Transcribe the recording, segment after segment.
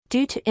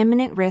Due to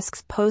imminent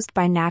risks posed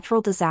by natural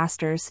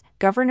disasters,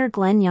 Governor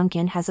Glenn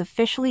Youngkin has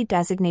officially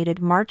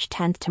designated March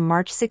 10 to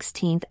March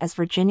 16 as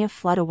Virginia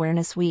Flood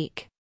Awareness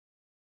Week.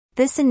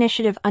 This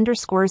initiative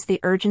underscores the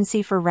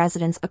urgency for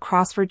residents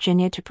across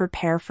Virginia to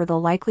prepare for the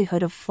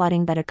likelihood of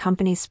flooding that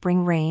accompanies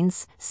spring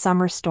rains,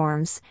 summer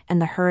storms, and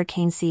the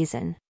hurricane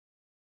season.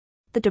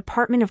 The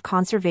Department of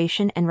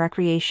Conservation and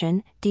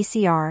Recreation,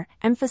 DCR,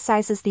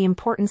 emphasizes the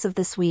importance of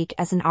this week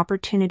as an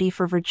opportunity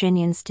for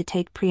Virginians to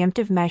take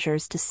preemptive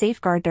measures to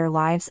safeguard their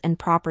lives and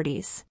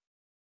properties.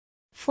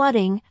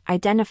 Flooding,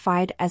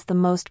 identified as the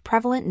most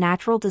prevalent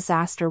natural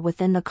disaster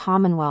within the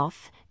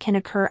Commonwealth, can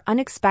occur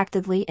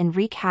unexpectedly and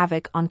wreak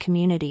havoc on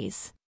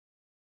communities.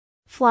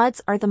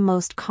 Floods are the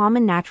most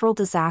common natural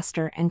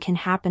disaster and can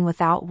happen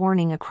without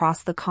warning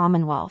across the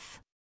Commonwealth.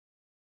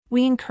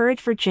 We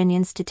encourage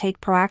Virginians to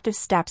take proactive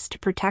steps to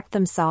protect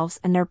themselves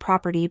and their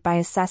property by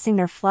assessing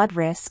their flood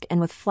risk and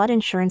with flood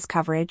insurance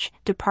coverage,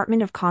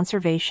 Department of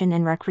Conservation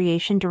and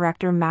Recreation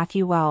Director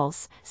Matthew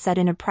Wells said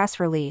in a press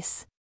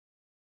release.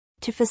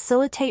 To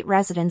facilitate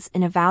residents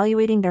in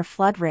evaluating their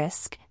flood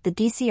risk, the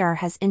DCR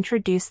has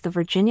introduced the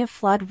Virginia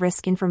Flood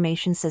Risk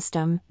Information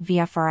System,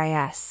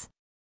 VFRIS.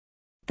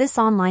 This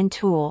online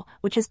tool,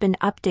 which has been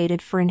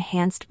updated for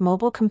enhanced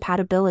mobile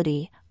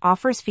compatibility,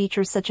 offers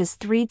features such as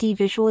 3D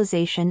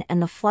visualization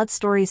and the Flood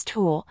Stories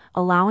tool,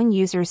 allowing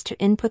users to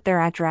input their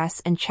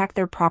address and check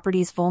their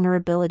property's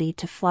vulnerability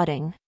to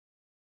flooding.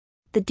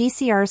 The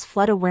DCR's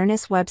Flood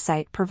Awareness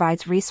website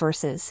provides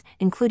resources,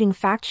 including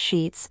fact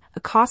sheets, a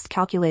cost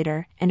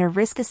calculator, and a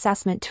risk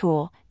assessment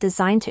tool,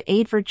 designed to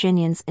aid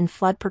Virginians in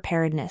flood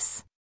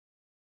preparedness.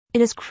 It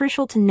is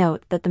crucial to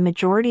note that the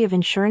majority of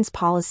insurance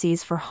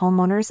policies for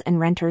homeowners and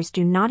renters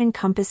do not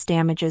encompass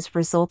damages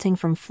resulting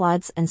from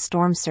floods and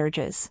storm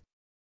surges.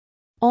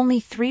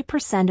 Only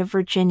 3% of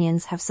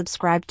Virginians have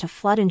subscribed to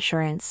flood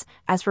insurance,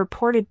 as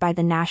reported by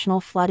the National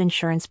Flood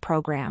Insurance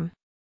Program.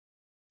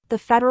 The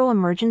Federal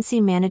Emergency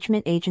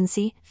Management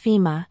Agency,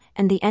 FEMA,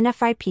 and the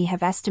NFIP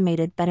have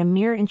estimated that a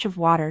mere inch of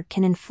water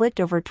can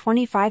inflict over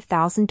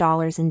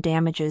 $25,000 in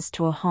damages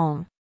to a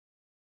home.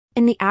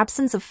 In the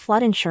absence of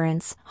flood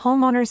insurance,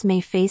 homeowners may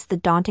face the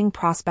daunting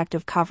prospect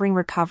of covering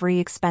recovery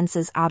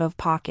expenses out of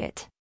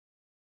pocket.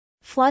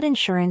 Flood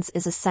insurance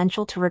is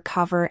essential to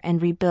recover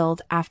and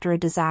rebuild after a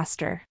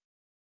disaster.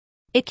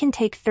 It can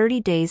take 30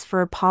 days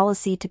for a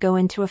policy to go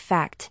into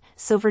effect,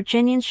 so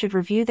Virginians should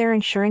review their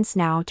insurance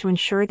now to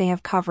ensure they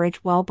have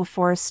coverage well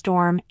before a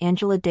storm,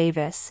 Angela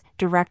Davis,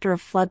 Director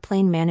of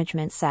Floodplain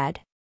Management, said.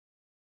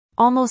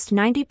 Almost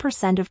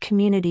 90% of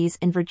communities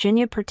in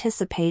Virginia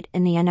participate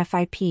in the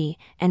NFIP,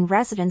 and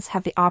residents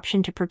have the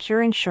option to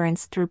procure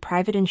insurance through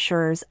private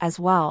insurers as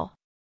well.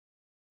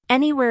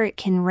 Anywhere it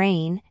can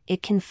rain,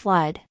 it can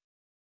flood.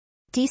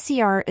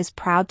 DCR is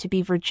proud to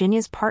be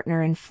Virginia's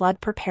partner in flood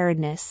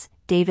preparedness,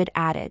 David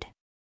added.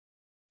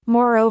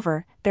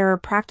 Moreover, there are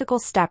practical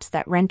steps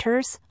that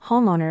renters,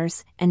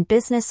 homeowners, and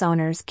business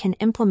owners can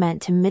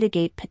implement to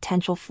mitigate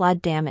potential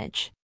flood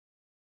damage.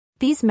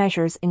 These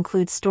measures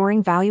include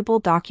storing valuable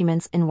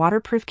documents in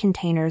waterproof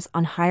containers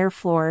on higher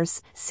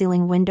floors,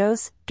 sealing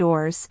windows,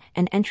 doors,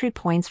 and entry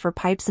points for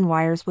pipes and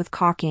wires with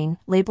caulking,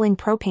 labeling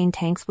propane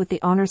tanks with the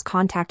owner's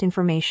contact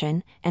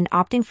information, and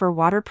opting for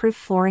waterproof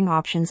flooring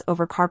options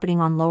over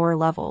carpeting on lower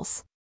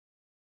levels.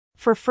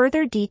 For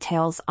further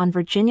details on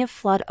Virginia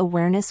Flood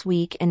Awareness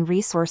Week and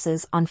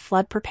resources on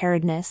flood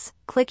preparedness,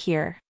 click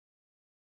here.